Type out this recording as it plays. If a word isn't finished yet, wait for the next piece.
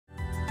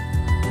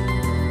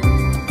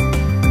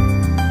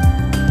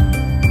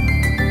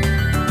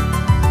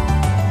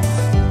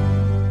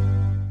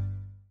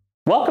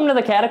Welcome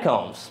to the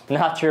Catacombs,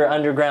 not your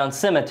underground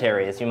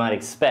cemetery as you might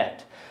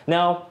expect.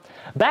 No,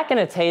 back in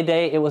its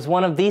heyday, it was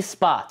one of the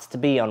spots to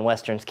be on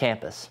Western's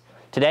campus.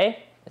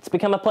 Today, it's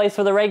become a place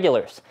for the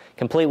regulars,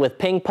 complete with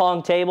ping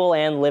pong table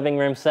and living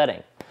room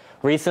setting.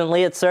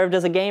 Recently, it served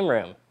as a game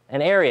room,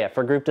 an area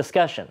for group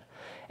discussion,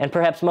 and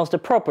perhaps most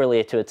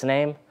appropriately to its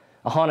name,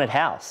 a haunted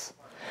house.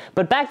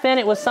 But back then,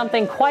 it was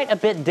something quite a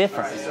bit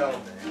different,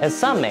 as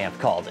some may have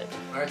called it.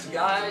 All right, so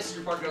guys,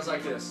 your part goes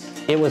like this.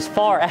 It was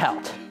far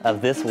out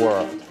of this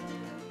world.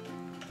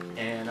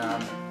 And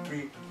I'm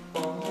free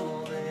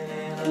falling,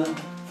 and I'm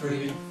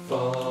free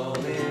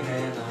falling,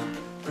 and I'm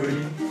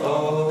free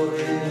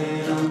falling,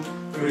 and I'm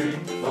free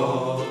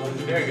falling.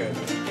 Very good.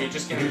 You're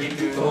just gonna keep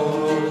doing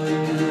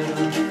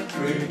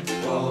free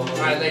falling. All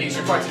right, ladies,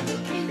 your part.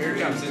 Here it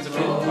comes. It's a bit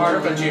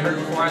harder, but you heard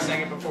it before. I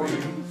sang it before.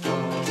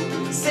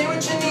 Say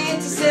what you need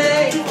to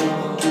say.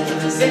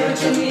 Say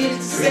what you need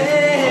to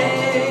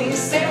say.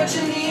 Say what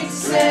you need to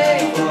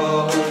say.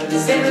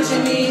 Say what you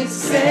need to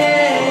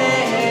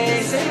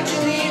say. Say what you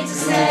need to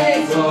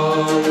say.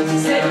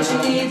 Say what you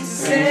need to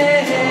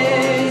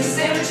say.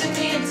 Say what you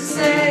need to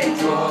say.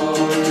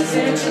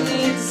 Say what you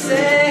need to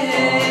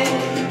say.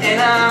 And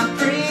I'm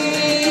free.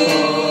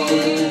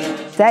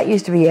 That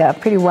used to be a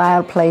pretty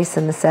wild place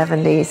in the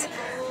 70s.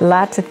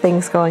 Lots of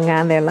things going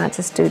on there, lots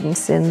of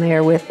students in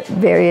there with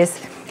various,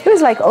 it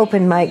was like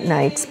open mic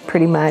nights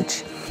pretty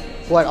much.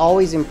 What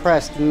always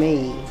impressed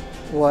me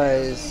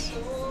was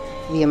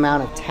the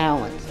amount of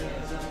talent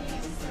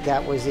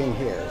that was in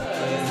here.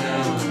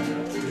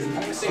 I'm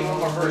going to sing one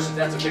more verse if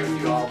that's okay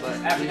with you all, but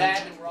after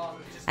that, we're all...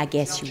 I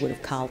guess you would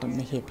have called them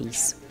the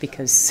hippies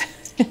because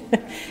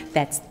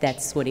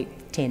that's what it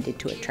tended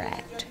to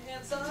attract.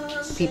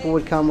 People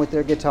would come with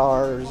their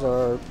guitars,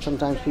 or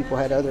sometimes people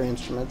had other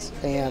instruments,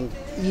 and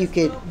you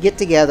could get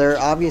together.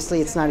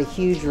 Obviously, it's not a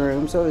huge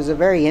room, so it was a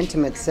very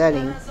intimate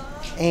setting,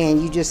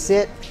 and you just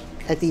sit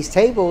at these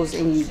tables,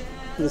 and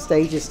the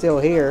stage is still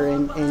here,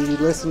 and you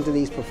listen to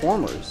these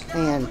performers.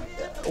 And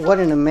what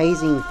an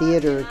amazing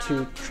theater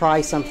to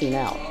try something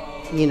out,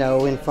 you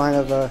know, in front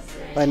of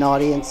an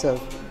audience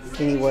of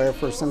anywhere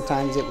for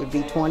sometimes it would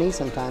be 20,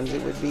 sometimes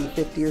it would be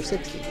 50 or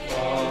 60.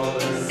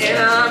 And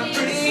I'm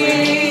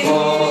free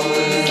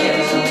falling,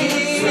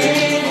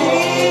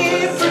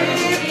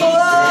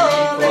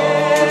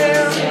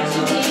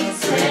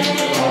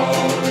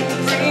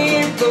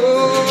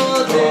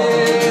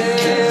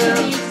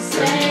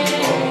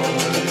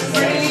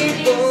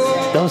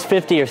 Those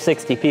 50 or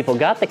 60 people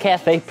got the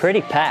cafe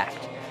pretty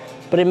packed,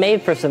 but it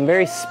made for some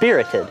very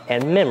spirited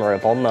and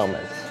memorable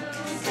moments.